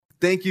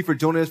Thank you for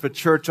joining us for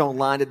Church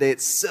Online today.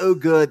 It's so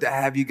good to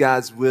have you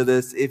guys with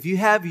us. If you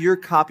have your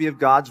copy of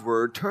God's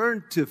Word,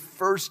 turn to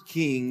 1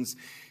 Kings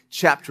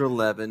chapter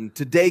 11.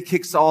 Today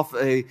kicks off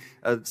a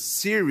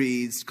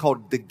series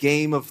called The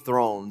Game of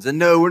Thrones. And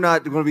no, we're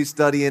not going to be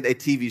studying a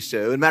TV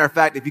show. As a matter of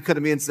fact, if you come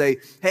to me and say,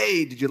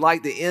 hey, did you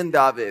like the end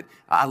of it?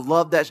 I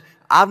love that.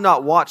 I've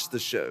not watched the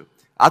show.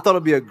 I thought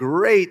it'd be a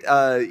great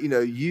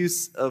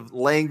use of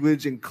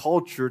language and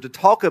culture to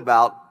talk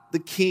about the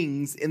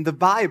kings in the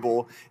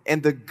Bible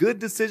and the good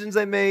decisions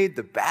they made,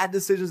 the bad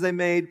decisions they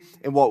made,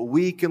 and what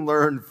we can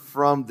learn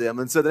from them.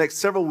 And so the next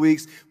several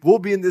weeks, we'll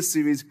be in this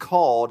series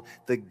called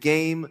The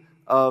Game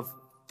of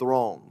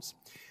Thrones.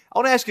 I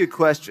want to ask you a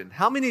question.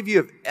 How many of you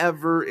have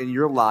ever in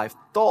your life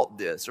thought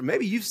this, or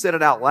maybe you've said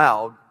it out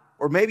loud,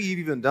 or maybe you've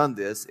even done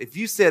this? If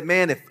you said,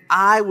 man, if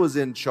I was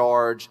in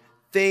charge,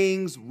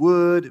 things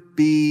would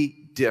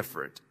be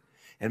different.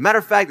 And matter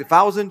of fact, if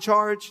I was in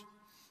charge,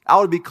 I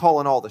would be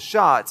calling all the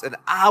shots, and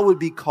I would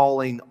be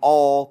calling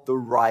all the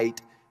right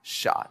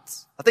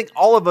shots. I think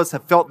all of us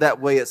have felt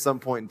that way at some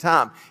point in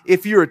time.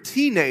 If you're a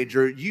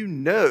teenager, you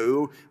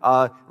know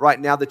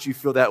right now that you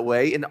feel that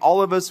way. And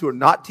all of us who are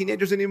not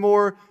teenagers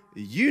anymore,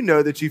 you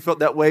know that you felt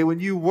that way when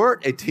you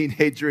weren't a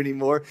teenager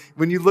anymore,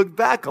 when you look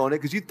back on it,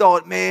 because you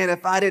thought, man,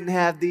 if I didn't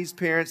have these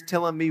parents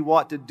telling me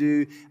what to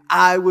do,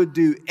 I would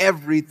do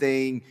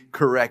everything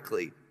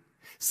correctly.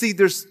 See,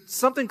 there's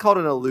something called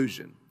an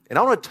illusion. And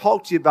I want to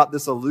talk to you about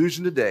this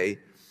illusion today.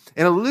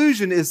 An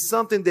illusion is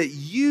something that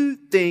you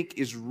think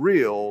is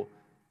real,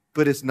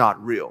 but it's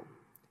not real.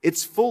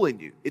 It's fooling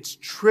you. It's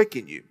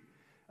tricking you.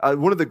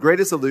 One of the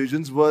greatest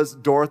illusions was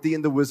Dorothy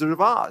and the Wizard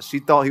of Oz. She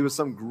thought he was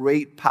some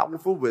great,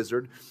 powerful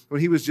wizard when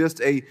he was just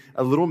a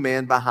little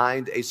man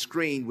behind a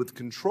screen with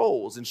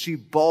controls. And she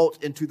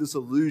bought into this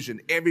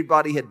illusion.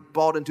 Everybody had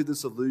bought into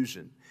this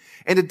illusion.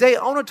 And today,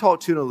 I want to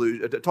talk to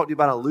you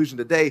about an illusion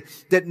today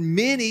that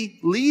many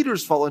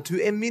leaders fall into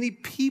and many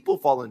people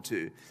fall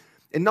into.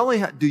 And not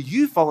only do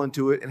you fall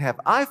into it and have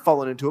I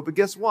fallen into it, but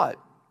guess what?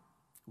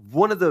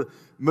 One of the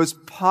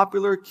most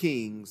popular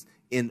kings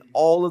in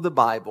all of the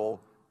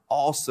Bible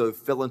also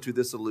fell into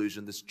this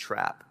illusion, this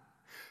trap.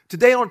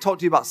 Today, I want to talk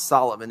to you about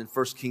Solomon in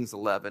 1 Kings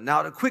 11.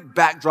 Now, a quick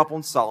backdrop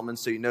on Solomon,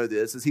 so you know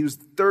this, is he was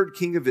the third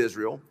king of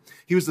Israel.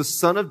 He was the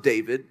son of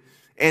David.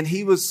 And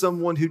he was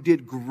someone who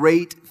did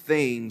great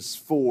things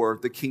for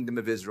the kingdom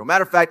of Israel.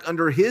 Matter of fact,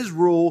 under his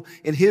rule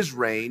and his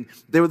reign,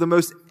 they were the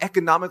most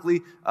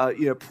economically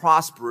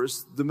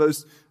prosperous, the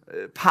most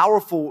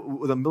powerful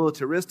with a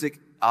militaristic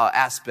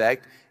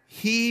aspect.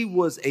 He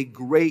was a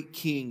great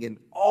king in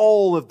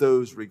all of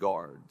those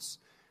regards.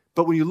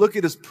 But when you look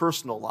at his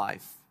personal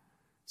life,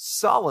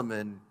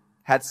 Solomon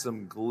had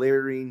some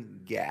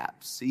glaring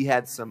gaps. He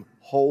had some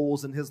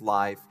holes in his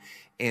life.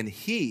 And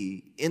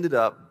he ended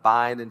up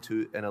buying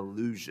into an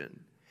illusion,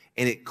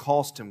 and it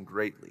cost him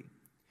greatly.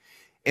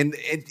 And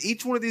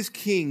each one of these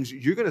kings,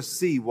 you're going to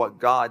see what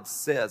God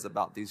says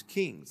about these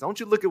kings. I want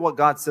you to look at what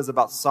God says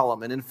about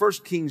Solomon. In 1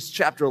 Kings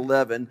chapter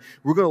 11,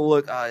 we're going to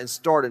look and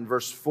start in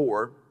verse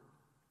 4.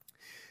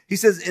 He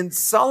says, in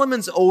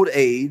Solomon's old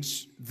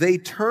age, they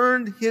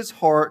turned his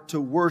heart to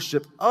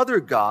worship other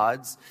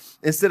gods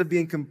instead of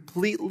being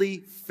completely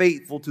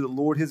faithful to the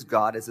Lord his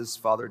God as his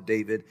father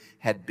David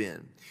had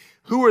been.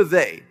 Who are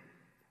they?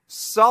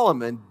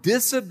 Solomon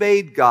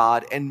disobeyed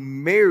God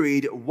and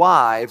married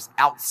wives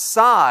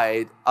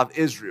outside of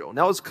Israel.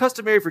 Now, it was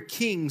customary for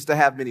kings to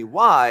have many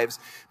wives,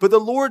 but the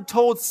Lord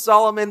told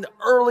Solomon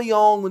early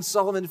on when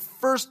Solomon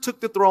first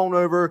took the throne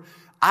over,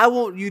 I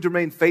want you to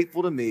remain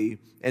faithful to me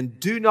and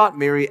do not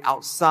marry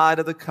outside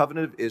of the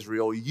covenant of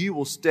Israel. You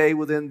will stay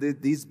within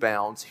these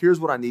bounds. Here's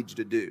what I need you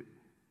to do.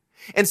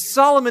 And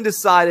Solomon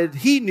decided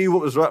he knew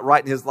what was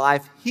right in his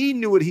life. He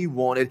knew what he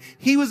wanted.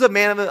 He was a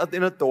man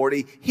in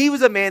authority. He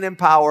was a man in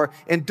power.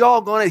 And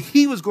doggone it,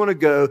 he was going to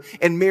go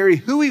and marry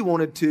who he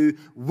wanted to,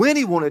 when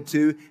he wanted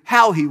to,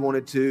 how he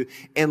wanted to.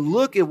 And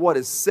look at what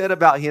is said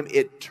about him.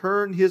 It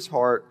turned his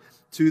heart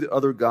to the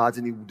other gods,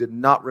 and he did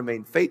not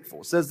remain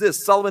faithful. It says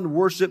this, Solomon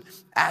worshiped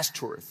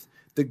Ashtoreth,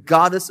 the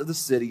goddess of the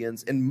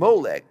Sidonians, and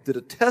Molech, the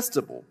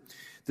detestable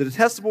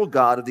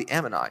god of the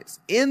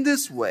Ammonites. In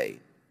this way,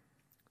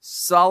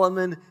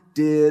 Solomon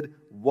did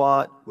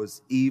what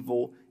was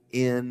evil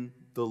in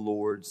the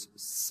Lord's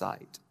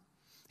sight.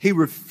 He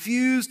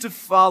refused to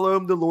follow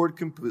the Lord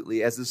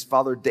completely as his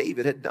father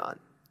David had done.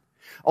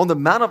 On the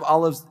Mount of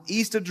Olives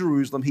east of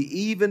Jerusalem, he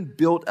even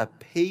built a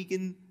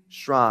pagan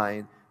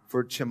shrine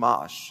for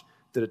Chemosh,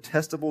 the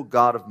detestable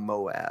god of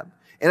Moab,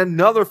 and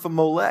another for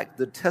Molech,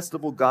 the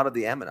detestable god of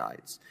the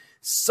Ammonites.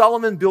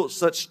 Solomon built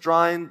such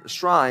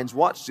shrines,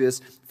 watch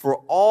this,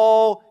 for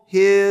all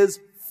his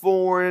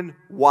foreign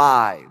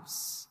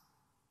wives.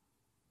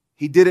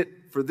 He did it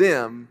for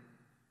them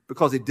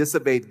because he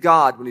disobeyed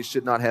God when he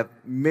should not have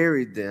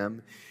married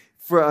them,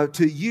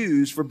 to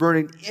use for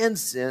burning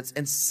incense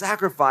and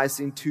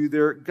sacrificing to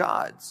their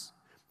gods.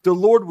 The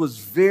Lord was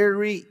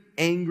very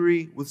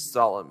angry with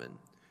Solomon,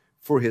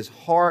 for his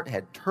heart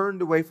had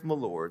turned away from the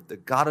Lord, the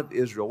God of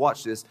Israel.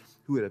 Watch this,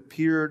 who had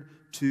appeared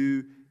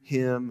to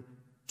him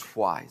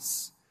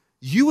twice.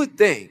 You would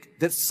think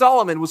that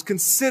Solomon was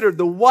considered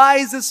the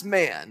wisest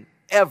man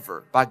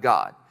ever by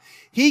God.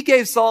 He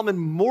gave Solomon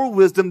more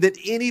wisdom than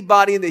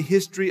anybody in the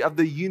history of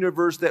the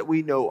universe that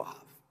we know of.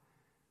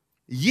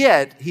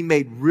 Yet, he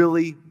made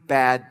really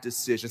bad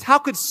decisions. How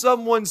could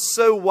someone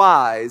so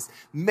wise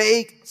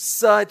make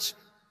such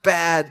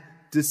bad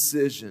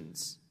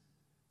decisions?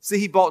 See,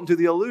 he bought into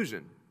the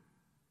illusion.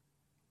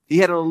 He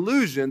had an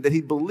illusion that he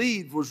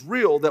believed was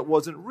real that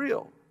wasn't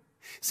real.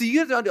 See,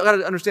 you got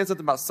to understand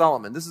something about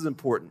Solomon. This is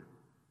important.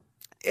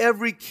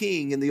 Every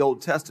king in the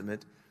Old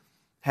Testament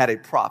had a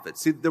prophet.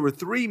 See, there were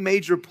three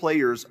major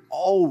players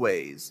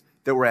always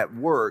that were at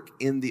work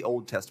in the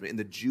Old Testament, in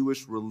the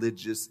Jewish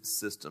religious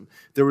system.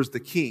 There was the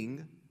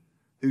king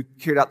who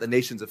carried out the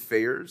nation's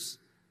affairs.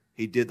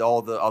 He did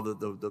all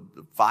the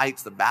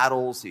fights, the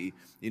battles. He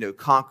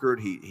conquered.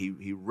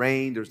 He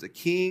reigned. There's the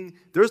king.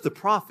 There's the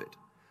prophet.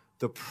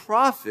 The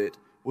prophet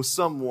was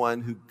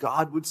someone who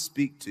God would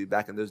speak to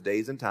back in those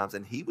days and times,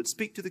 and he would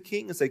speak to the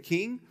king and say,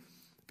 "King,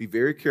 be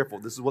very careful.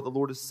 This is what the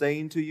Lord is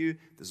saying to you.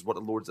 This is what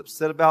the Lord's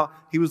upset about."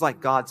 He was like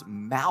God's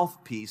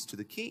mouthpiece to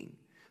the king.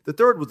 The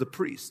third was the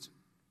priest.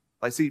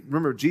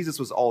 Remember, Jesus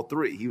was all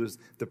three. He was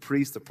the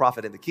priest, the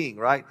prophet, and the king,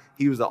 right?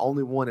 He was the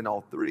only one in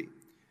all three.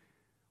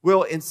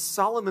 Well, in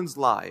Solomon's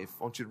life,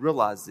 I want you to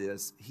realize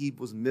this, he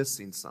was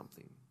missing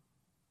something.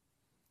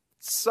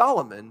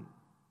 Solomon,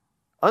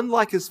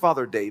 unlike his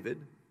father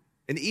David,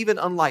 and even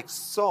unlike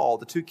Saul,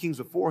 the two kings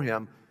before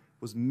him,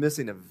 was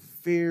missing a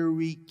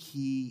very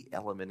key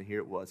element. And here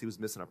it was. He was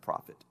missing a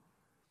prophet.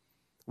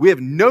 We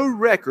have no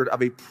record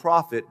of a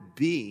prophet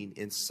being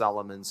in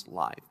Solomon's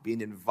life,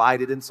 being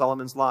invited in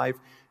Solomon's life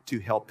to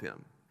help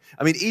him.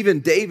 I mean, even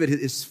David,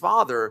 his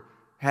father,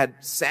 had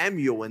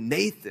Samuel and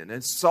Nathan,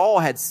 and Saul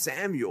had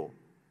Samuel,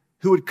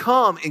 who would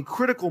come in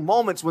critical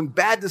moments when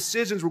bad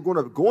decisions were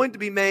going to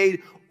be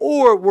made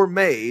or were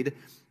made.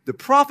 The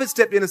prophet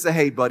stepped in and said,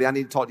 "Hey, buddy, I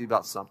need to talk to you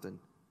about something.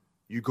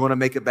 You're going to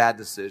make a bad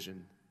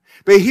decision."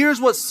 But here's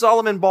what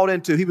Solomon bought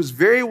into. He was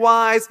very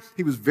wise.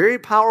 He was very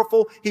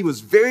powerful. He was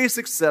very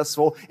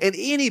successful. And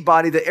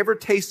anybody that ever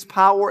tastes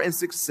power and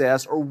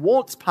success or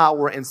wants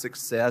power and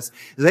success,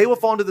 they will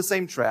fall into the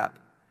same trap.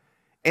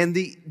 And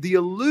the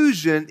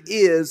illusion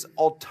is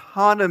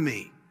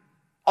autonomy.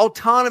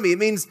 Autonomy. It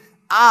means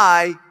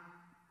I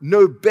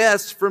know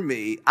best for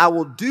me. I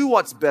will do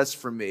what's best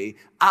for me.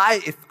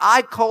 If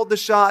I called the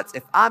shots,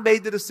 if I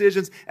made the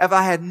decisions, if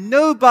I had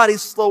nobody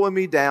slowing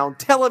me down,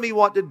 telling me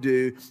what to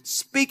do,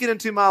 speaking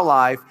into my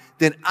life,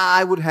 then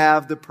I would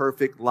have the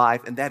perfect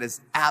life. And that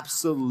is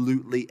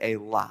absolutely a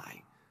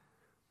lie.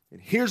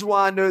 And here's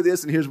why I know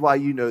this, and here's why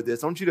you know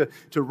this. I want you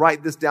to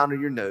write this down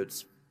in your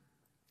notes.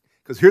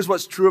 Because here's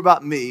what's true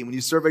about me. When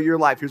you survey your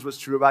life, here's what's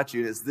true about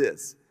you, and it's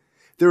this.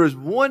 There is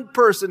one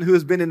person who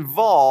has been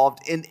involved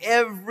in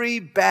every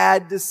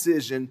bad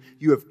decision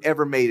you have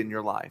ever made in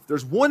your life.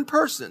 There's one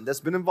person that's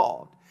been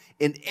involved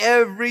in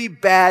every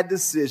bad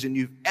decision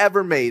you've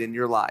ever made in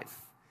your life.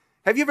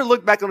 Have you ever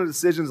looked back on the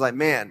decisions like,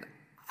 man,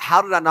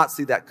 how did I not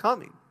see that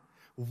coming?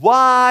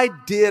 Why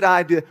did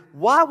I do it?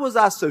 Why was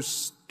I so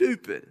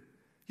stupid?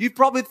 You've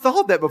probably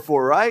thought that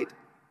before, right?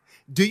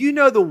 Do you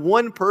know the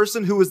one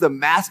person who is the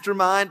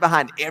mastermind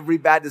behind every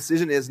bad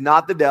decision is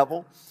not the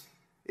devil?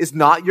 It's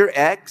not your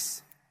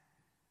ex.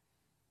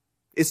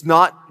 It's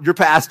not your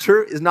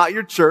pastor. It's not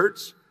your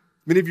church.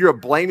 Many of you are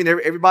blaming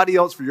everybody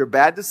else for your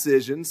bad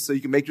decisions so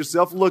you can make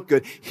yourself look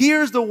good.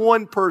 Here's the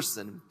one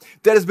person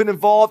that has been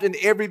involved in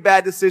every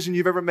bad decision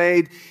you've ever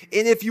made.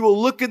 And if you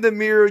will look in the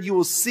mirror, you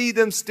will see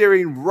them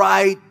staring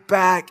right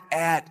back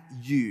at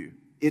you.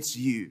 It's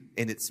you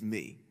and it's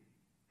me.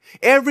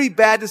 Every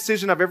bad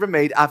decision I've ever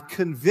made, I've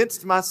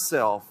convinced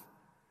myself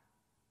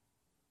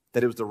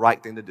that it was the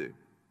right thing to do.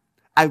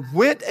 I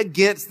went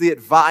against the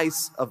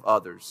advice of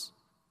others.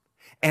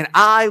 And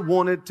I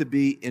wanted to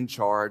be in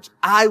charge.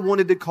 I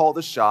wanted to call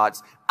the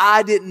shots.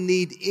 I didn't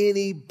need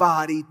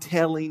anybody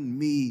telling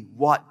me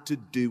what to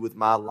do with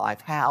my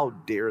life. How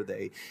dare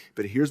they?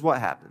 But here's what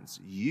happens.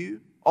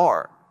 You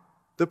are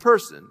the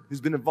person who's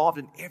been involved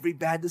in every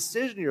bad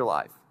decision in your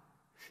life.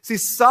 See,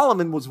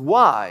 Solomon was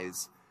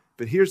wise,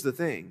 but here's the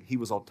thing. He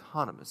was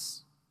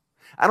autonomous.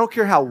 I don't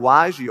care how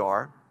wise you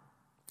are.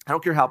 I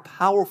don't care how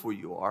powerful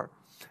you are.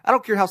 I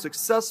don't care how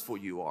successful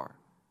you are.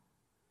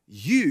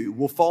 You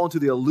will fall into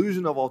the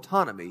illusion of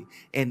autonomy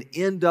and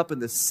end up in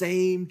the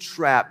same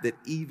trap that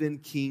even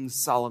King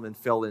Solomon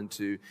fell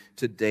into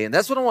today. And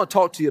that's what I want to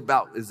talk to you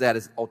about, is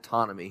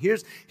autonomy.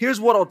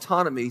 Here's what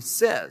autonomy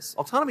says.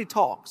 Autonomy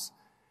talks.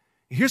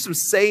 Here's some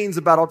sayings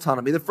about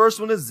autonomy. The first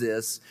one is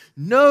this: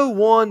 no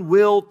one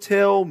will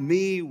tell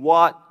me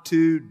what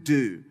to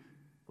do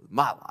with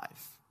my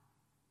life.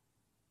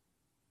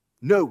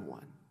 No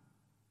one.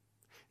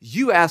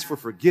 You ask for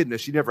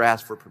forgiveness, you never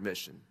ask for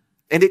permission.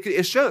 And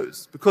it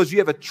shows, because you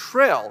have a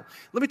trail.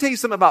 Let me tell you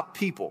something about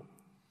people.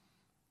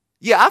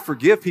 Yeah, I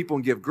forgive people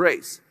and give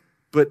grace.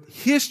 But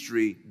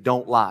history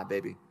don't lie,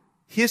 baby.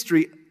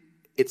 History,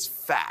 it's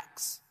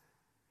facts.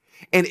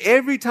 And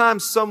every time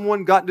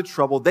someone got into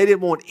trouble, they didn't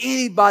want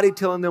anybody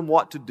telling them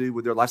what to do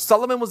with their life.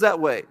 Solomon was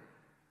that way.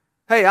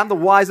 Hey, I'm the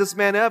wisest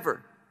man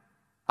ever.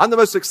 I'm the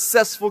most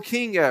successful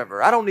king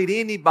ever. I don't need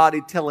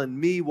anybody telling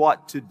me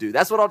what to do.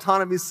 That's what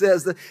autonomy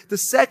says. The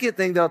second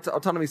thing that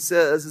autonomy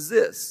says is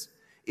this.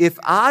 If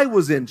I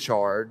was in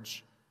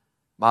charge,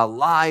 my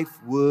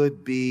life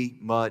would be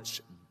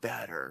much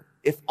better.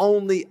 If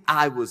only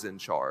I was in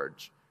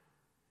charge.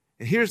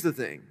 And here's the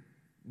thing.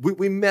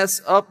 We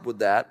mess up with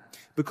that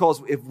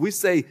because if we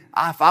say,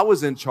 if I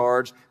was in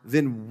charge,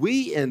 then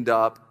we end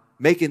up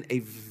making a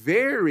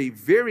very,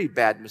 very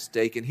bad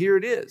mistake. And here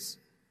it is.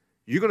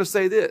 You're going to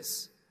say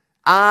this.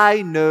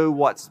 I know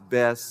what's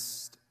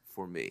best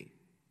for me.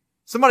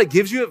 Somebody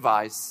gives you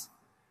advice,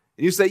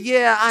 and you say,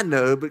 yeah, I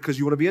know, because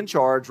you want to be in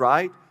charge,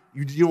 right?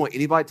 You don't want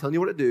anybody telling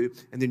you what to do,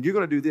 and then you're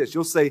going to do this.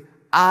 You'll say,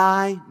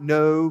 I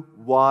know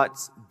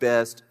what's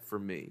best for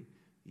me.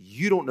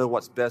 You don't know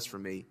what's best for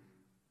me.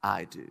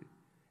 I do.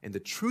 And the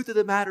truth of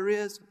the matter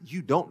is,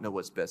 you don't know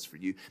what's best for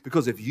you,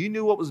 because if you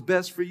knew what was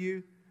best for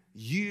you,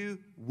 you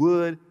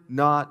would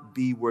not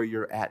be where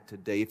you're at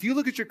today. If you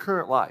look at your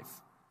current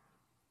life,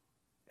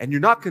 and you're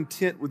not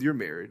content with your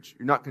marriage,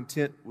 you're not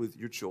content with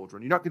your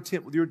children, you're not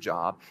content with your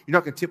job, you're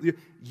not content with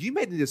you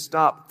may need to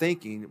stop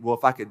thinking, well,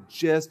 if I could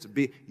just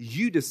be,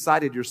 you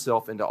decided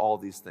yourself into all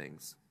these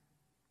things.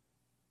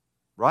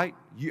 Right?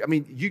 You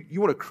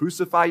want to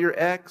crucify your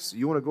ex,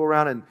 you want to go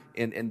around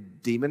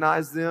and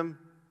demonize them.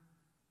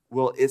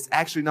 Well, it's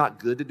actually not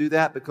good to do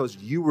that because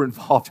you were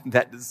involved in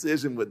that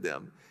decision with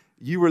them.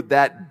 You were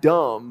that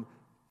dumb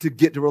to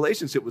get to a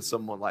relationship with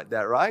someone like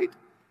that, right?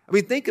 I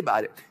mean, think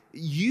about it.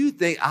 You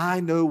think,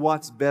 I know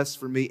what's best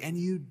for me, and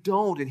you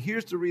don't. And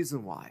here's the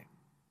reason why.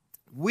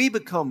 We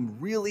become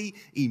really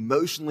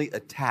emotionally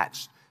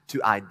attached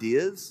to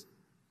ideas.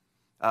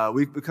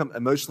 We become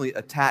emotionally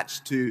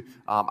attached to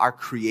our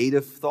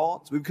creative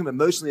thoughts. We become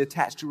emotionally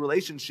attached to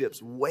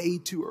relationships way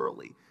too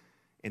early.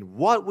 And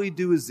what we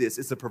do is this.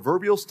 It's a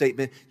proverbial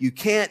statement. You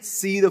can't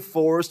see the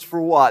forest for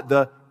what?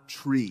 The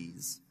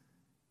trees.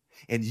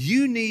 And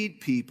you need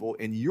people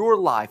in your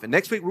life. And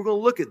next week, we're going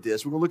to look at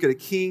this. We're going to look at a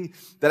king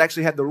that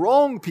actually had the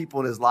wrong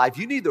people in his life.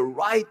 You need the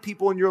right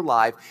people in your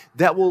life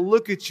that will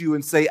look at you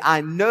and say,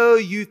 I know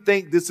you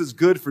think this is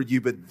good for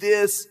you, but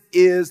this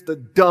is the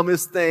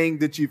dumbest thing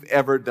that you've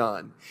ever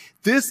done.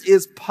 This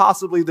is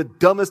possibly the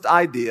dumbest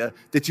idea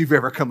that you've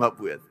ever come up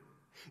with.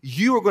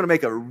 You are going to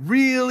make a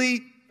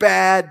really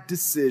bad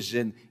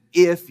decision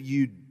if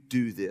you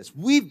do this.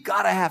 We've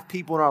got to have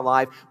people in our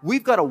life.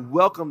 We've got to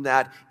welcome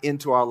that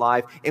into our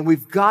life. And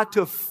we've got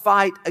to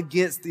fight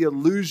against the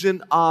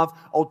illusion of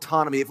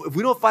autonomy. If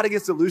we don't fight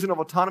against the illusion of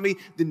autonomy,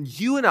 then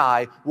you and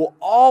I will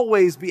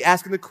always be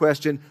asking the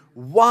question,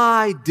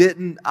 why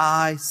didn't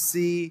I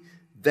see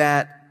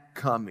that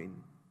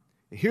coming?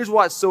 And here's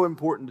why it's so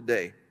important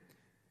today.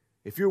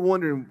 If you're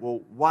wondering, well,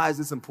 why is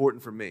this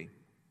important for me?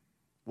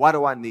 Why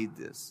do I need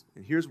this?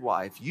 And here's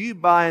why. If you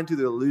buy into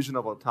the illusion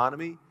of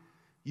autonomy,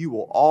 you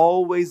will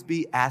always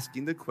be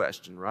asking the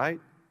question, right?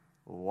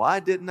 Why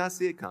didn't I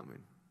see it coming?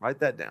 Write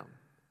that down.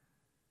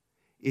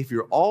 If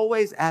you're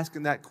always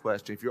asking that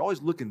question, if you're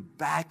always looking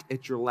back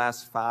at your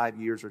last 5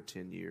 years or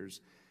 10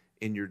 years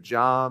in your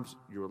jobs,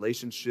 your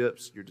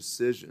relationships, your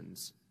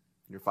decisions,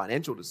 your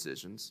financial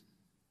decisions,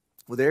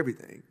 with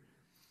everything,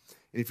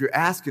 and if you're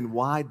asking,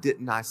 why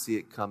didn't I see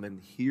it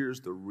coming?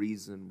 Here's the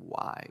reason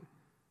why.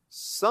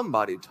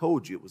 Somebody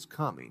told you it was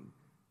coming,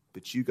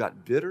 but you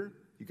got bitter,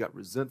 you got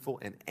resentful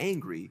and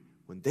angry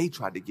when they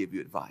tried to give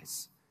you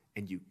advice,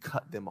 and you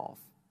cut them off.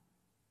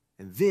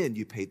 And then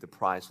you paid the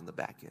price on the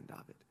back end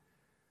of it.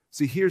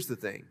 See, here's the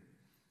thing.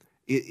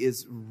 It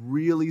is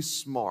really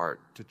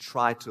smart to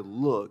try to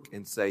look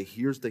and say,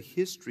 here's the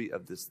history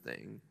of this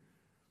thing,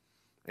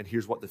 and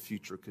here's what the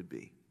future could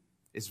be.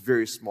 It's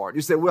very smart.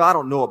 You say, well, I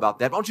don't know about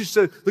that. But why don't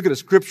you look at a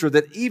scripture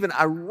that even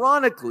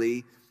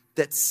ironically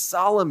that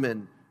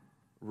Solomon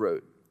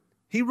wrote.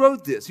 He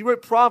wrote this. He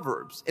wrote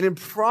Proverbs. And in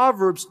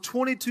Proverbs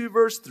 22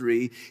 verse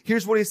 3,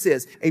 here's what he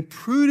says. A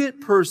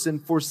prudent person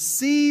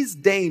foresees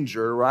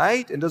danger,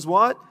 right? And does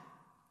what?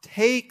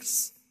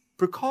 Takes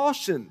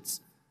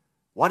precautions.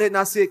 Why didn't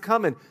I see it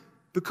coming?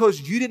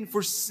 Because you didn't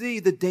foresee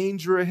the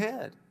danger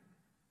ahead.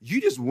 You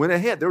just went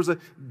ahead.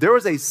 There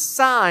was a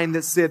sign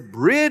that said,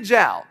 bridge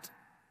out.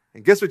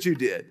 And guess what you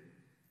did?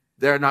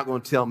 They're not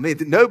going to tell me.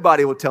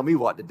 Nobody will tell me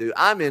what to do.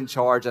 I'm in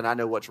charge and I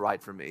know what's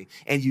right for me.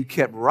 And you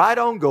kept right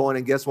on going,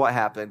 and guess what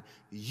happened?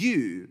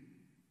 You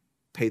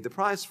paid the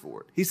price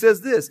for it. He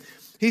says this.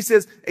 He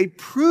says, a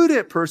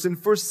prudent person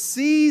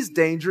foresees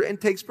danger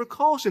and takes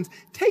precautions.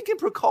 Taking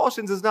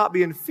precautions is not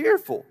being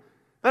fearful.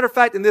 Matter of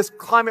fact, in this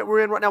climate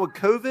we're in right now with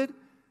COVID,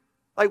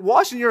 like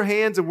washing your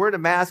hands and wearing a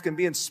mask and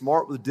being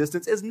smart with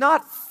distance is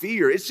not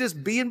fear. It's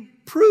just being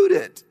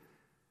prudent.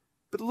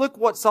 But look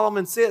what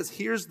Solomon says.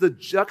 Here's the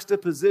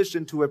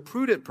juxtaposition to a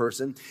prudent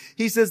person.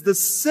 He says, the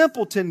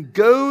simpleton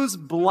goes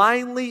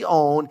blindly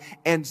on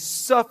and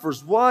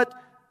suffers what?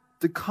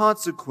 The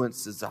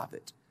consequences of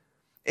it.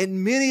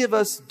 And many of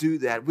us do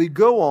that. We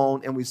go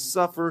on and we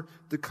suffer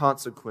the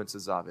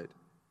consequences of it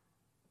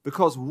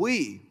because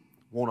we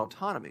want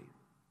autonomy.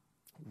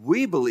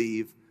 We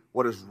believe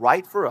what is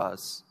right for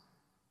us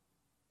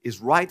is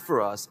right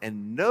for us,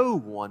 and no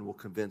one will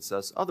convince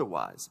us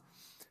otherwise.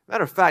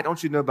 Matter of fact, I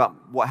want you to know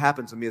about what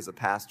happened to me as a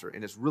pastor,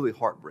 and it's really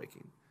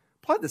heartbreaking.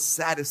 Probably the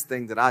saddest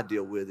thing that I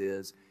deal with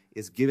is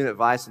giving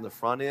advice on the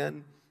front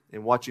end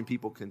and watching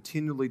people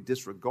continually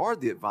disregard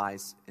the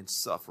advice and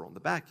suffer on the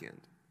back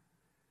end.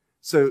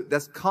 So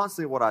that's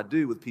constantly what I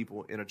do with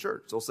people in a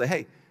church. They'll say,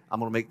 hey, I'm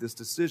going to make this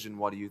decision.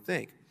 What do you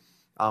think?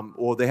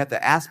 Or they have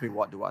to ask me,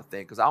 what do I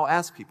think? Because I'll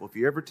ask people, if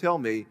you ever tell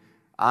me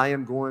I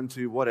am going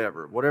to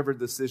whatever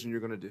decision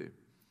you're going to do,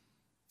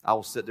 I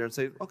will sit there and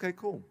say, okay,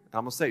 cool. And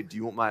I'm going to say, do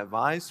you want my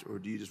advice, or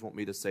do you just want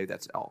me to say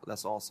that's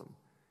awesome?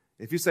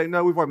 If you say,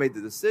 no, we've already made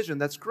the decision,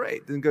 that's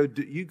great. Then go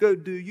do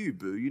you,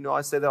 boo. You know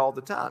I say that all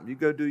the time. You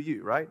go do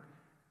you, right?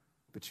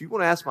 But you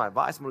want to ask my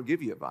advice, I'm going to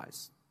give you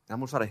advice. And I'm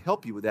going to try to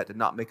help you with that to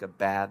not make a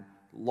bad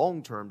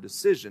long-term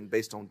decision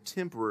based on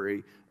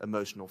temporary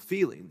emotional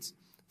feelings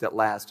that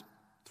last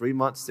 3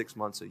 months, 6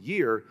 months, a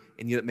year,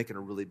 and you end up making a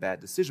really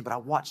bad decision. But I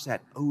watch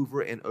that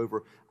over and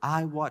over.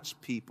 I watch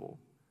people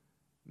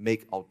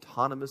make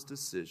autonomous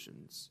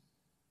decisions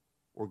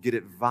or get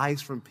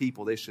advice from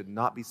people they should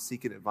not be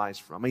seeking advice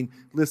from. I mean,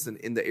 listen,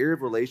 in the area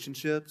of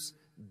relationships,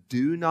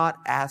 do not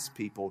ask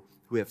people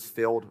who have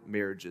failed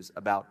marriages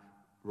about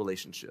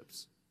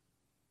relationships.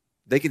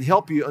 They can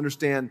help you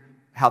understand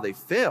how they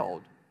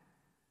failed,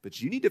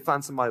 but you need to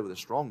find somebody with a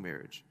strong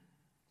marriage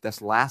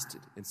that's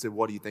lasted and say,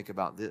 what do you think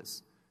about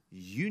this?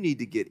 You need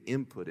to get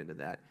input into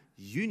that.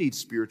 You need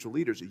spiritual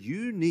leaders.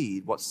 You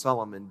need what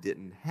Solomon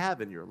didn't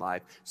have in your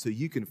life so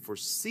you can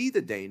foresee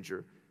the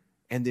danger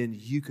and then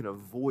you can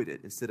avoid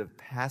it instead of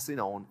passing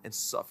on and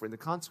suffering the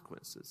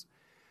consequences.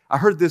 I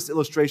heard this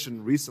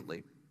illustration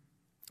recently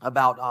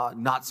about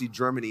Nazi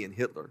Germany and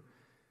Hitler.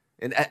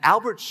 And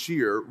Albert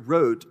Scheer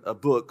wrote a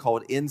book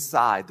called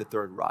Inside the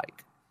Third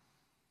Reich.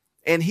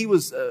 And he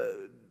was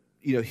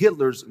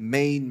Hitler's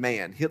main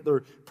man. Hitler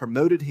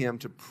promoted him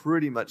to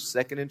pretty much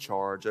second in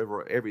charge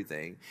over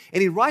everything.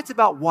 And he writes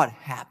about what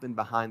happened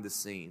behind the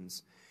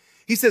scenes.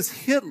 He says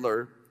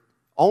Hitler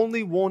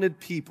only wanted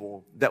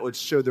people that would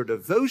show their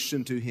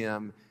devotion to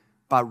him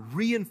by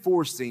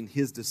reinforcing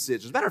his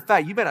decisions. As a matter of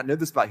fact, you may not know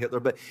this about Hitler,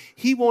 but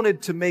he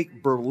wanted to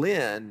make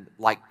Berlin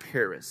like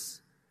Paris.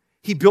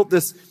 He built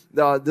this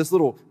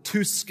little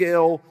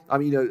two-scale,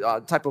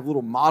 type of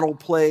little model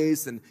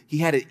place, and he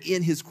had it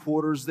in his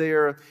quarters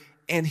there.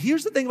 And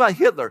here's the thing about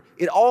Hitler.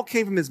 It all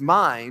came from his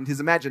mind, his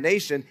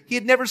imagination. He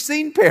had never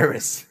seen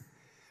Paris.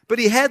 But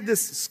he had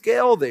this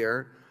scale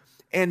there,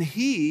 and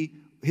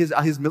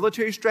his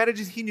military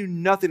strategies, he knew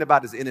nothing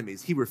about his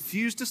enemies. He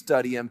refused to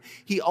study them.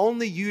 He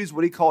only used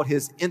what he called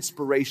his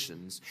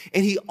inspirations.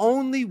 And he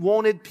only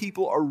wanted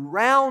people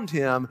around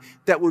him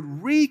that would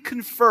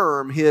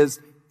reconfirm his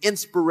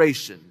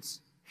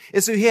inspirations.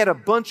 And so he had a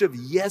bunch of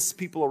yes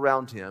people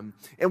around him.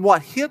 And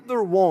what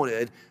Hitler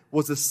wanted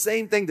was the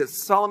same thing that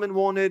Solomon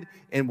wanted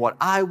and what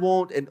I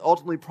want, and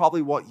ultimately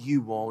probably what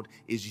you want,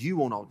 is you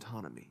want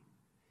autonomy.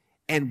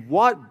 And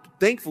what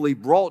thankfully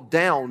brought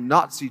down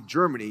Nazi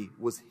Germany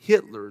was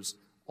Hitler's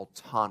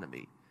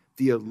autonomy.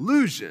 The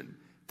illusion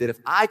that if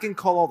I can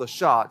call all the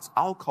shots,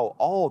 I'll call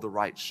all the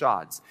right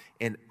shots,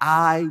 and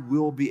I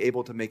will be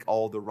able to make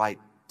all the right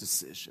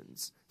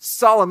decisions.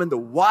 Solomon, the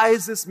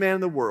wisest man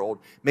in the world,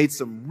 made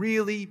some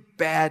really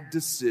bad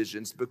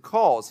decisions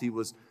because he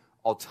was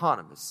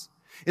autonomous.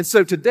 And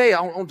so today,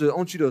 I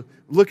want you to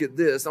look at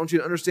this. I want you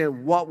to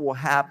understand what will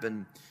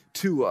happen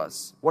to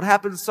us. What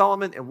happened to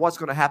Solomon and what's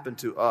going to happen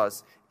to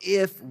us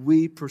if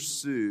we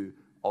pursue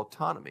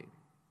autonomy.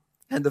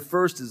 And the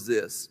first is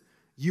this: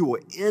 you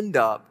will end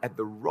up at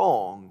the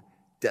wrong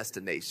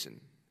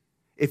destination.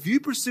 If you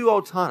pursue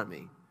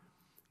autonomy,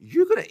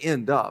 you're going to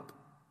end up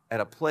at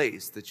a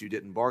place that you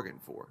didn't bargain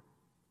for.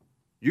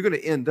 You're going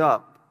to end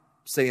up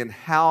saying,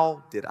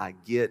 how did I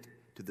get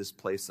to this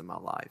place in my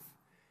life?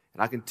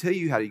 And I can tell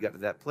you how you got to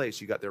that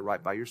place. You got there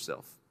right by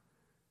yourself.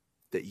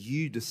 That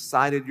you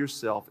decided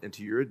yourself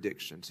into your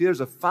addiction. See, there's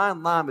a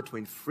fine line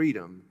between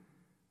freedom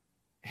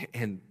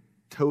and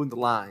towing the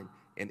line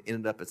and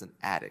ended up as an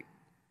addict.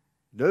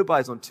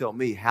 Nobody's going to tell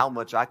me how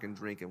much I can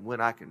drink and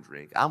when I can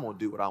drink. I'm going to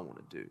do what I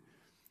want to do.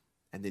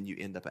 And then you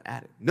end up an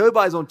addict.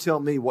 Nobody's going to tell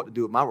me what to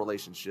do with my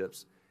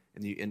relationships,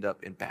 and you end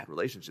up in bad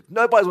relationships.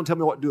 Nobody's going to tell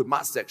me what to do with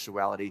my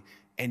sexuality,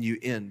 and you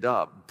end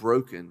up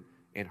broken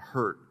and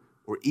hurt,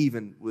 or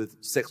even with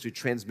sexually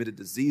transmitted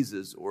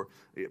diseases or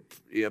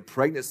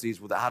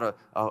pregnancies without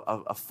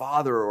a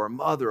father or a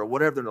mother or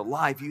whatever in their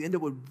life. You end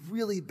up with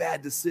really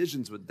bad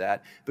decisions with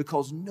that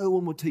because no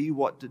one will tell you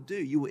what to do.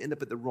 You will end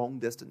up at the wrong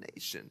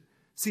destination.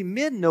 See,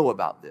 men know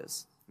about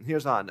this, and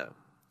here's how I know.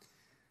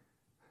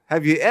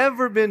 Have you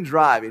ever been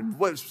driving,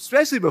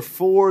 especially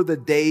before the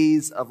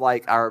days of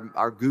like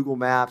our Google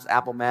Maps,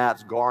 Apple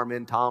Maps,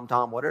 Garmin,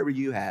 TomTom, whatever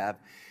you have?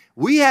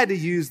 We had to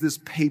use this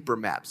paper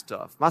map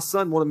stuff. My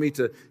son wanted me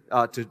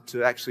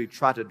to actually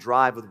try to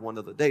drive with one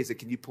of the days. He said,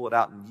 can you pull it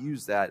out and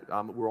use that?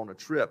 We're on a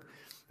trip.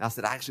 And I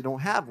said, I actually don't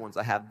have ones.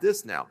 I have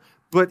this now.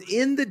 But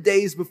in the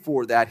days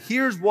before that,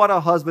 here's what a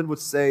husband would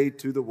say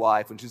to the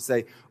wife when she'd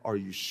say, are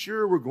you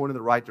sure we're going in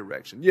the right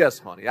direction? Yes,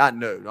 honey, I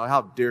know.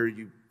 How dare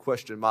you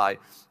question my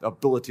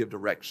ability of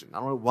direction. I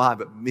don't know why,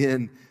 but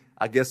men,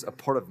 I guess a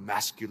part of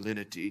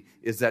masculinity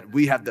is that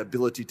we have the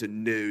ability to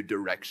know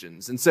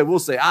directions. And so we'll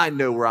say, I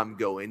know where I'm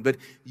going, but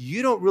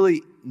you don't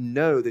really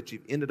know that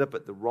you've ended up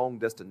at the wrong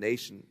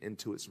destination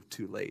until it's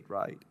too late,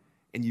 right?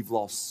 And you've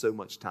lost so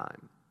much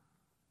time.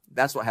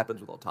 That's what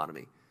happens with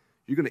autonomy.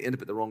 You're going to end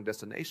up at the wrong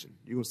destination.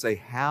 You're going to say,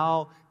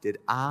 how did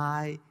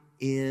I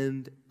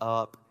end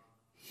up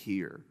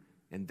here?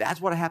 And that's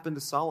what happened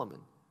to Solomon.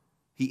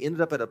 He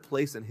ended up at a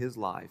place in his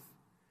life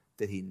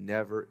that he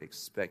never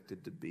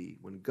expected to be.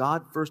 When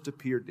God first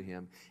appeared to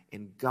him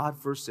and God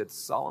first said,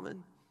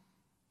 Solomon,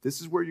 this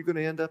is where you're going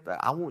to end up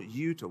at. I want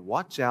you to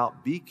watch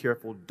out, be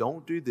careful,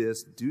 don't do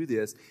this, do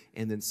this.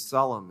 And then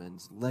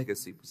Solomon's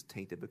legacy was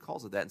tainted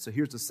because of that. And so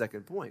here's the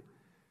second point.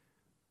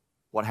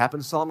 What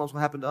happened to Solomon is what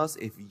happened to us.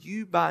 If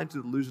you buy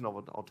into the illusion of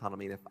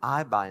autonomy, and if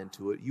I buy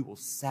into it, you will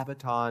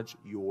sabotage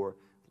your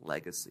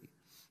legacy.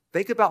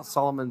 Think about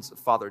Solomon's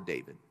father,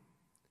 David.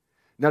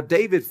 Now,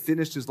 David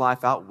finished his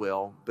life out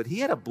well, but he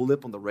had a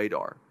blip on the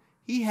radar.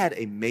 He had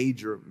a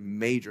major,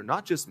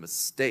 not just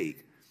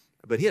mistake,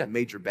 but he had a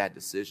major bad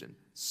decision.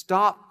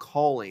 Stop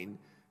calling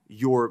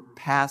your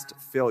past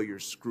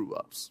failures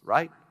screw-ups,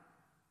 right?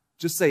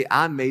 Just say,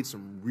 I made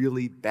some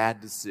really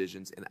bad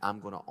decisions and I'm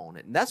going to own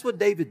it. And that's what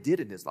David did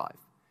in his life.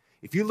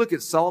 If you look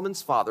at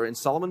Solomon's father, and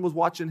Solomon was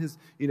watching his,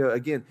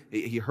 again,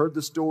 he heard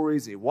the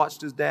stories, he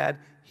watched his dad.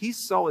 He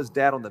saw his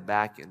dad on the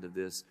back end of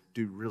this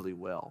do really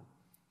well.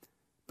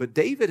 But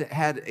David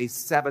had a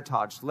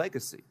sabotaged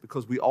legacy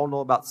because we all know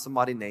about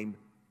somebody named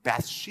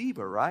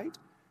Bathsheba, right?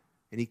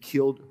 And he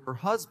killed her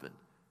husband.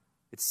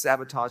 It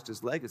sabotaged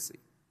his legacy.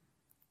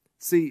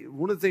 See,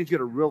 one of the things you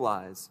got to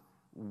realize,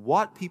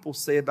 what people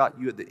say about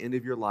you at the end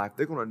of your life,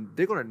 they're going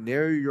to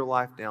narrow your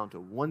life down to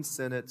one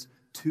sentence,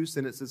 two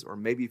sentences, or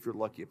maybe if you're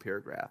lucky, a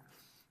paragraph.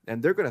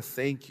 And they're going to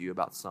thank you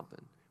about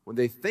something. When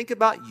they think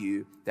about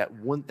you, that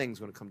one thing is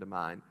going to come to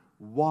mind.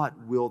 What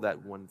will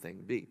that one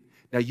thing be?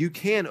 Now, you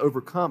can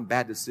overcome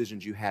bad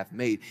decisions you have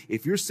made.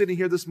 If you're sitting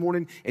here this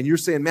morning and you're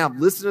saying, man, I'm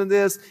listening to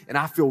this and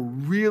I feel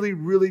really,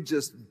 really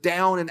just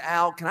down and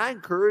out, can I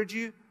encourage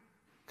you?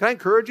 Can I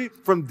encourage you?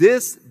 From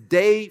this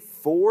day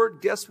forward,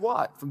 guess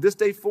what? From this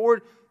day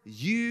forward,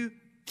 you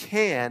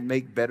can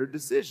make better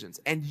decisions.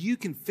 And you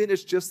can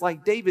finish just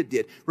like David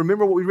did.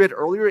 Remember what we read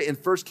earlier in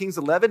 1 Kings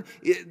 11?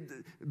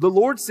 The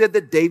Lord said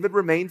that David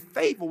remained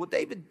faithful. Well,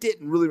 David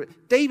didn't really.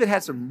 David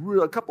had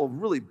a couple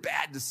of really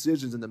bad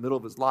decisions in the middle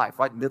of his life,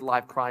 right?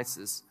 Midlife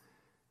crisis.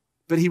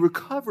 But he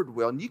recovered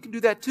well. And you can do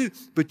that too.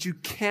 But you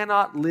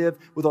cannot live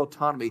with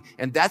autonomy.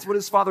 And that's what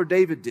his father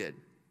David did.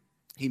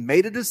 He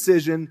made a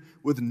decision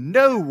with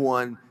no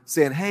one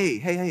saying,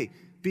 hey,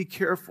 be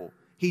careful.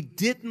 He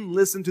didn't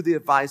listen to the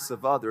advice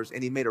of others,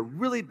 and he made a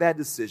really bad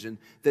decision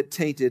that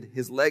tainted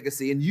his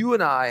legacy. And you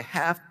and I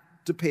have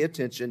to pay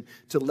attention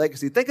to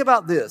legacy. Think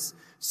about this.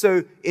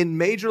 So in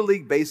Major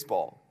League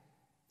Baseball,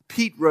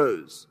 Pete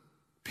Rose,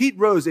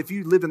 if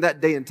you lived in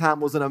that day and time,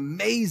 was an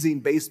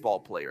amazing baseball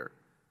player.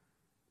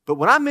 But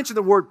when I mention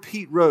the word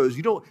Pete Rose,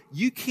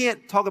 you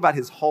can't talk about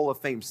his Hall of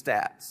Fame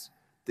stats,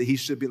 that he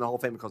should be in the Hall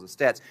of Fame because of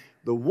stats.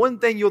 The one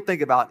thing you'll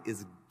think about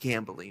is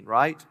gambling,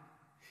 right?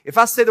 If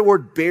I say the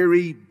word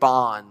Barry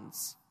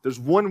Bonds, there's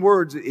one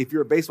word, if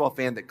you're a baseball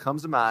fan, that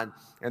comes to mind,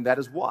 and that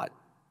is what?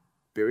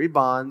 Barry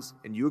Bonds,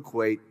 and you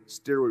equate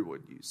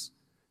steroid use.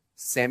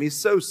 Sammy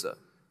Sosa,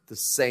 the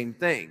same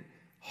thing.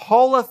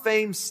 Hall of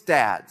Fame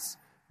stats,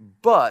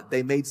 but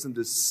they made some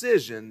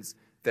decisions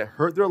that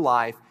hurt their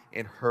life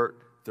and hurt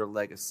their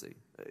legacy.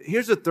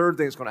 Here's the third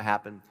thing that's going to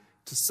happen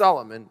to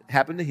Solomon,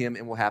 happened to him,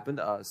 and will happen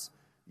to us.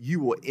 You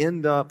will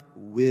end up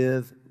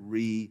with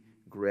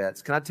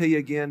regrets. Can I tell you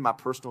again my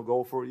personal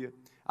goal for you?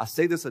 I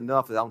say this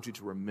enough that I want you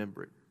to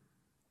remember it.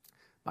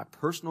 My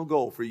personal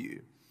goal for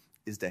you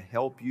is to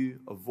help you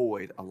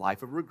avoid a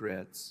life of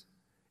regrets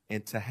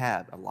and to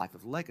have a life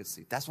of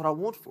legacy. That's what I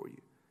want for you.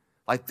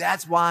 Like,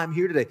 that's why I'm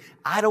here today.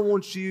 I don't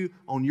want you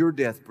on your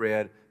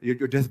deathbed,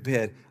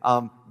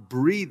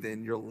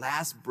 breathing your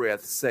last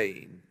breath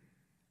saying,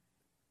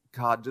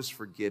 God, just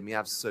forgive me. I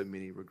have so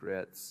many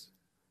regrets.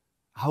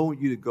 I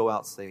want you to go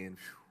out saying,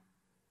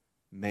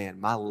 man,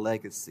 my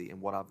legacy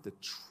and the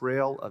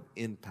trail of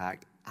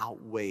impact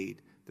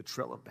outweighed the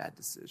trail of bad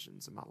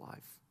decisions in my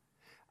life.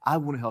 I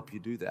want to help you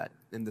do that.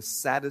 And the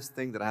saddest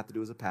thing that I have to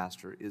do as a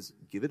pastor is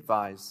give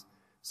advice,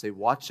 say,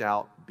 watch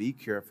out, be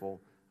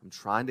careful, I'm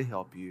trying to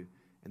help you.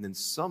 And then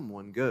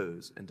someone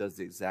goes and does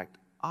the exact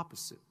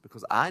opposite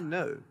because I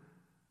know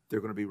they're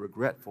going to be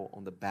regretful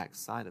on the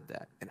backside of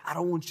that. And I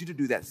don't want you to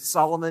do that.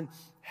 Solomon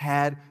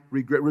had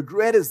regret.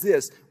 Regret is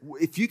this.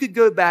 If you could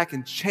go back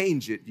and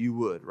change it, you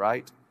would,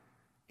 right?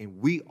 And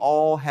we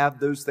all have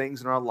those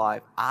things in our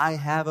life. I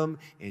have them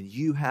and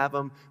you have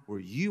them where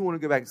you want to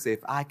go back and say, if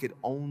I could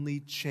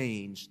only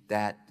change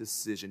that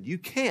decision. You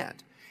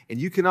can't. And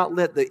you cannot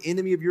let the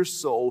enemy of your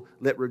soul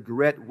let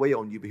regret weigh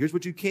on you. But here's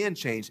what you can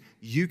change.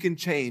 You can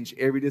change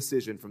every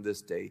decision from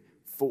this day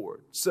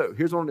forward. So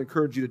here's what I want to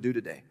encourage you to do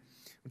today.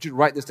 I want you to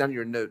write this down in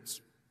your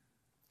notes.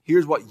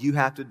 Here's what you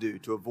have to do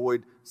to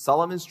avoid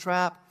Solomon's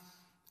trap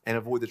and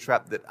avoid the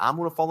trap that I'm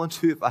going to fall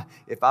into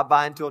if I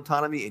buy into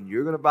autonomy and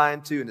you're going to buy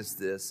into, and it's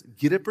this: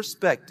 get a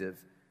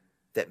perspective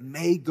that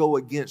may go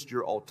against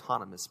your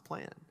autonomous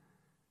plan.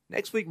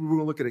 Next week, we're going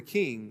to look at a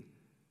king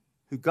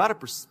who got a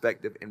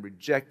perspective and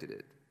rejected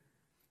it.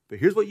 But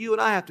here's what you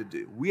and I have to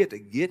do. We have to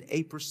get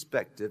a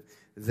perspective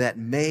that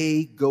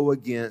may go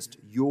against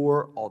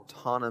your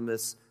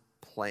autonomous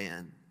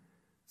plan.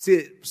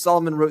 See,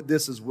 Solomon wrote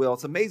this as well.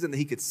 It's amazing that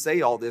he could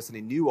say all this and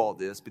he knew all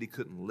this, but he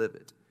couldn't live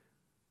it.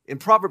 In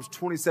Proverbs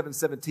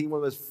 27:17, one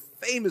of the most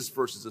famous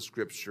verses of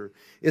Scripture,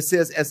 it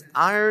says, as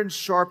iron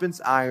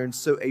sharpens iron,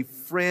 so a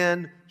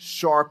friend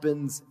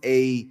sharpens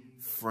a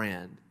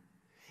friend.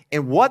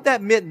 And what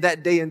that meant in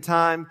that day and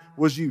time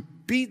was you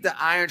beat the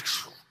iron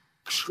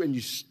and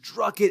you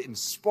struck it and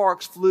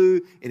sparks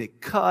flew and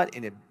it cut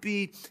and it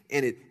beat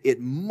and it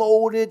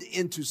molded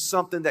into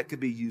something that could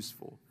be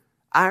useful.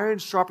 Iron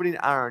sharpening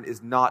iron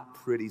is not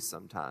pretty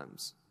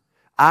sometimes.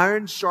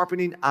 Iron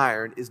sharpening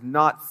iron is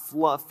not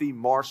fluffy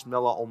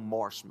marshmallow on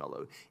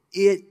marshmallow.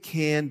 It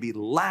can be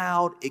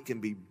loud. It can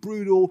be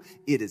brutal.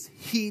 It is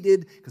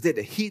heated because they had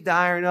to heat the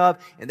iron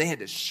up and they had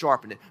to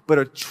sharpen it. But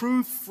a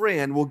true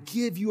friend will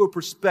give you a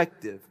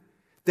perspective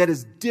that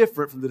is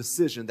different from the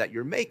decision that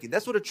you're making.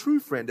 That's what a true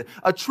friend does.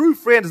 A true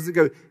friend doesn't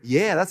go,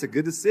 yeah, that's a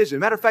good decision.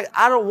 Matter of fact,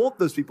 I don't want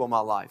those people in my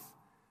life.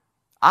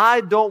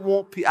 I don't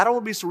want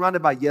to be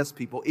surrounded by yes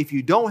people. If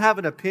you don't have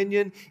an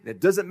opinion and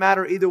it doesn't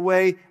matter either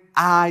way,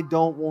 I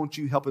don't want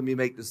you helping me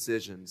make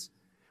decisions.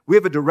 We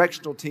have a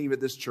directional team at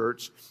this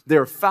church.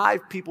 There are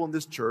 5 people in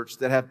this church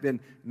that have been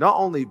not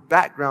only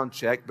background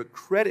checked, but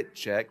credit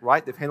checked,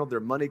 right? They've handled their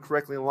money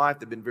correctly in life.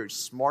 They've been very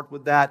smart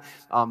with that.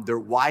 Their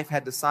wife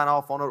had to sign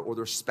off on it, or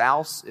their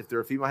spouse, if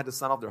they're a female, had to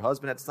sign off. Their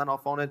husband had to sign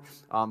off on it.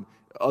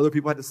 Other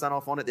people had to sign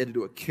off on it. They had to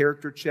do a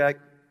character check,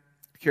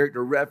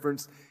 character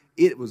reference.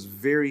 It was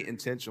very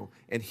intentional.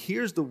 And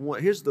here's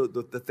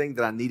the thing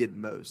that I needed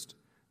most.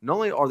 Not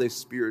only are they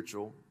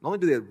spiritual, not only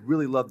do they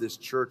really love this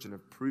church and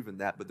have proven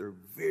that, but they're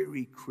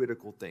very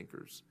critical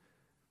thinkers.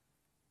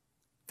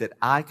 That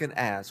I can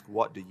ask,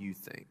 what do you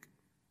think?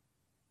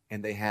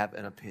 And they have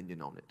an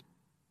opinion on it.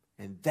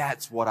 And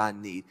that's what I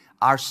need.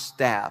 Our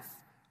staff,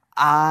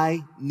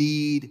 I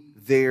need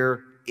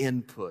their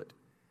input.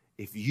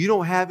 If you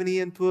don't have any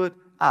input,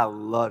 I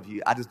love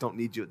you. I just don't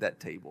need you at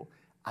that table.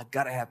 I've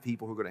got to have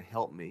people who are going to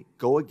help me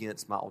go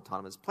against my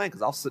autonomous plan,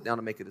 because I'll sit down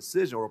and make a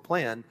decision or a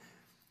plan,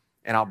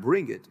 and I'll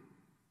bring it,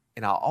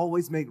 and I'll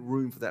always make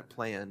room for that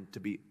plan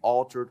to be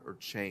altered or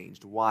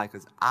changed. Why?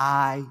 Because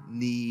I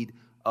need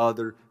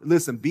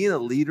Listen, being a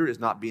leader is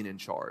not being in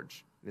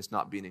charge. It's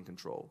not being in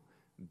control.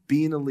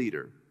 Being a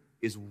leader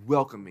is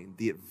welcoming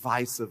the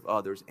advice of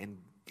others and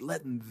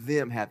letting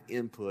them have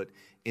input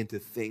into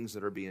things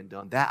that are being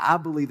done. I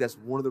believe that's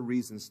one of the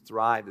reasons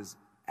Thrive is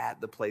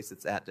at the place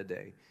it's at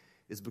today,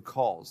 is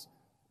because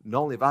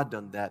not only have I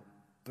done that,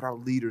 but our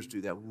leaders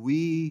do that.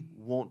 We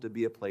want to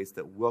be a place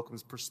that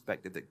welcomes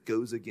perspective that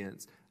goes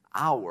against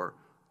our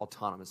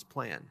autonomous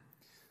plan.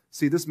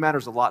 See, this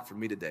matters a lot for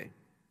me today.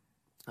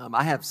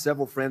 I have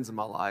several friends in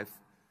my life.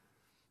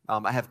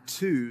 I have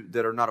 2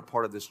 that are not a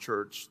part of this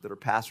church that are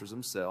pastors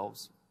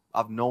themselves.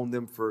 I've known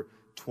them for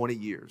 20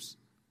 years.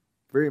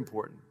 Very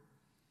important.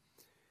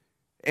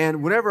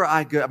 And whenever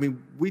I go,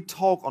 we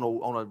talk on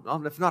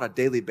a if not a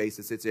daily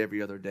basis, it's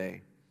every other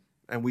day.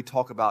 And we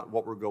talk about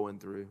what we're going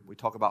through. We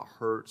talk about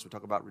hurts. We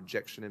talk about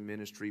rejection in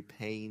ministry,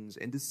 pains,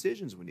 and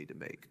decisions we need to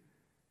make.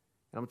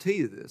 And I'm going to tell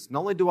you this.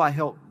 Not only do I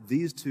help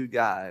these 2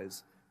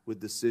 guys with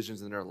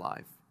decisions in their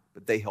life,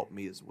 but they help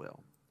me as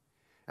well.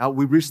 Now,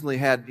 we recently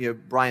had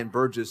Brian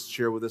Burgess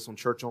share with us on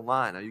Church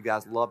Online. Now, you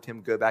guys loved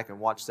him. Go back and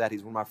watch that.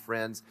 He's one of my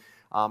friends.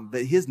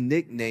 But his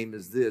nickname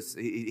is this.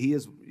 He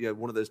is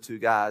one of those 2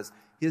 guys.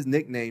 His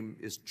nickname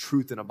is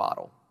Truth in a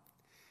Bottle.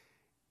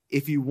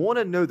 If you want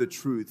to know the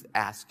truth,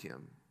 ask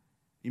him.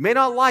 You may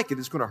not like it.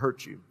 It's going to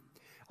hurt you.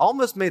 I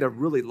almost made a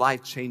really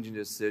life-changing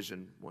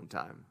decision one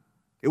time.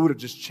 It would have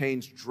just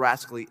changed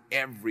drastically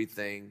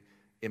everything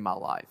in my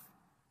life.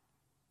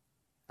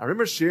 I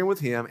remember sharing with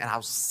him, and I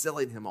was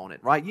selling him on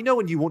it, right? You know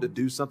when you want to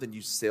do something,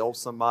 you sell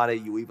somebody,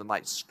 you even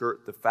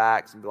skirt the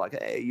facts and be like,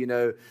 hey,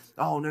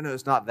 oh, no,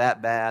 it's not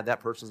that bad. That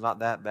person's not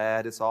that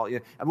bad. It's all,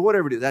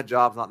 whatever it is, that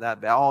job's not that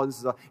bad. Oh, this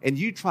is all, and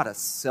you try to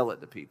sell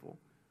it to people.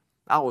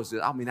 I was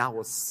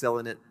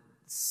selling it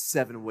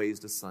 7 ways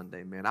to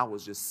Sunday, man. I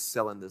was just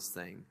selling this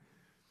thing.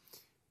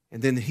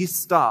 And then he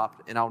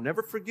stopped, and I'll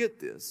never forget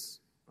this.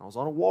 I was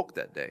on a walk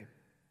that day.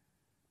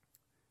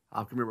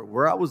 I can remember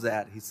where I was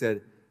at. He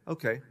said,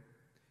 okay.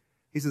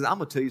 He says, I'm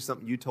going to tell you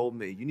something you told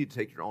me. You need to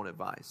take your own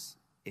advice.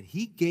 And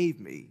he gave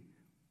me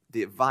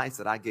the advice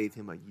that I gave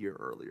him a year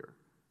earlier.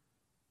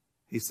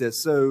 He says,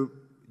 so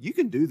you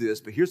can do this,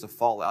 but here's the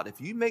fallout. If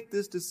you make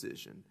this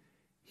decision,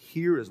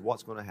 here is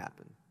what's going to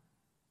happen.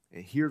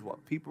 And here's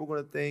what people are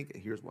going to think,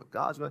 and here's what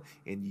God's going to,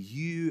 and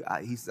he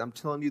says, I'm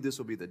telling you, this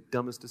will be the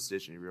dumbest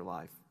decision of your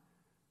life.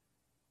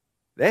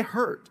 That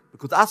hurt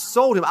because I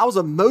sold him. I was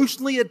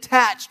emotionally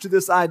attached to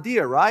this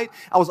idea, right?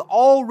 I was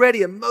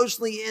already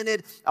emotionally in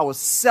it. I was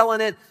selling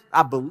it.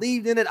 I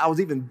believed in it. I was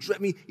even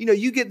dreaming. You know,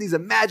 you get these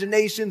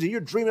imaginations and you're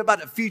dreaming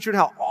about the future and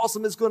how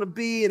awesome it's going to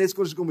be and it's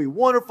just going to be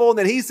wonderful. And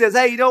then he says,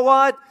 hey, you know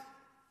what?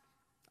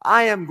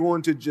 I am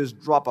going to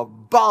just drop a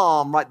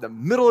bomb right in the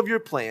middle of your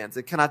plans.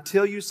 And can I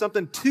tell you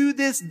something? To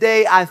this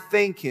day, I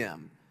thank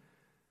him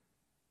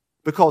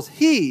because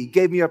he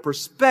gave me a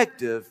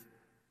perspective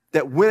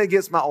that went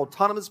against my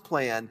autonomous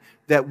plan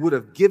that would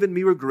have given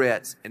me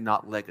regrets and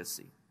not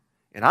legacy.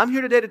 And I'm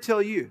here today to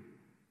tell you,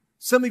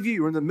 some of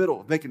you are in the middle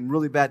of making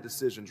really bad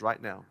decisions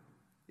right now.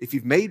 If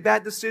you've made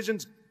bad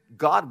decisions,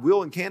 God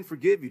will and can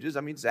forgive you.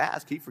 Just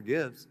ask. He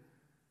forgives.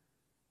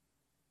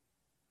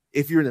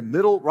 If you're in the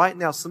middle right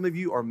now, some of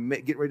you are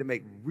getting ready to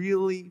make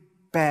really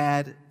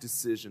bad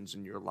decisions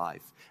in your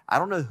life. I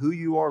don't know who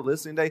you are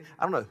listening today.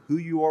 I don't know who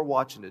you are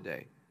watching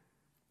today.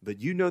 But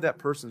you know that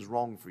person's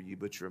wrong for you,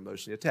 but you're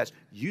emotionally attached.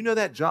 You know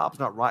that job's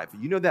not right for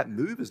you. You know that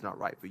move is not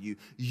right for you.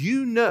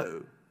 You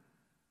know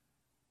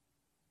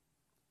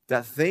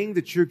that thing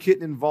that you're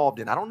getting involved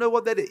in, I don't know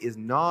what that is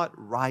not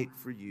right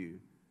for you.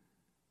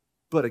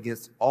 But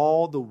against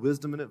all the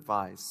wisdom and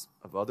advice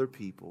of other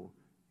people,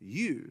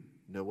 you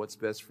know what's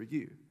best for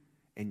you.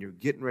 And you're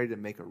getting ready to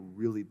make a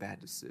really bad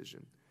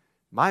decision.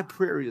 My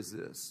prayer is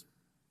this,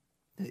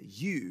 that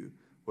you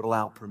would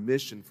allow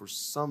permission for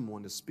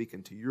someone to speak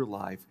into your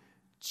life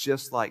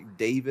just like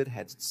David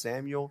had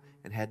Samuel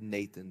and had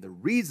Nathan. The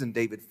reason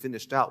David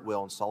finished out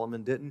well and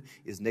Solomon didn't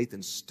is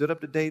Nathan stood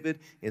up to David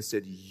and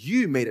said,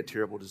 you made a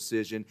terrible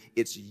decision.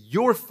 It's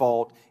your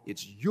fault.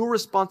 It's your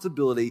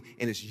responsibility.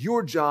 And it's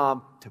your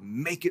job to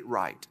make it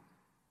right.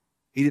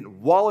 He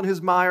didn't wallow in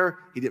his mire.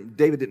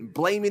 David didn't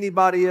blame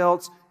anybody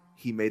else.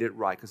 He made it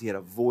right because he had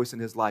a voice in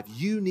his life.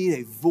 You need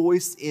a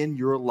voice in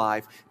your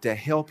life to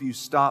help you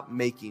stop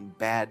making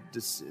bad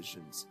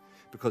decisions.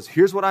 Because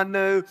here's what I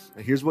know,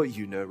 and here's what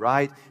you know,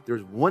 right?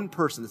 There's one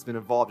person that's been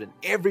involved in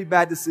every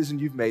bad decision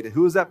you've made. And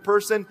who is that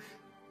person?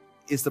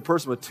 It's the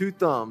person with two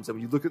thumbs, and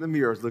when you look in the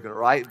mirror, it's looking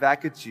right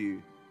back at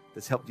you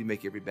that's helped you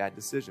make every bad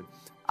decision.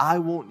 I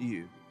want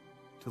you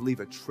to leave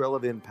a trail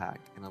of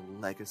impact and a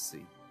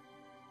legacy.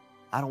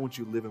 I don't want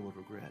you living with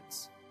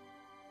regrets.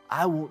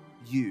 I want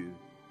you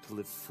to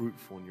live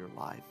fruitful in your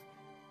life.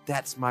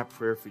 That's my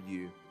prayer for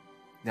you.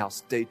 Now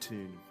stay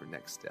tuned for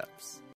next steps.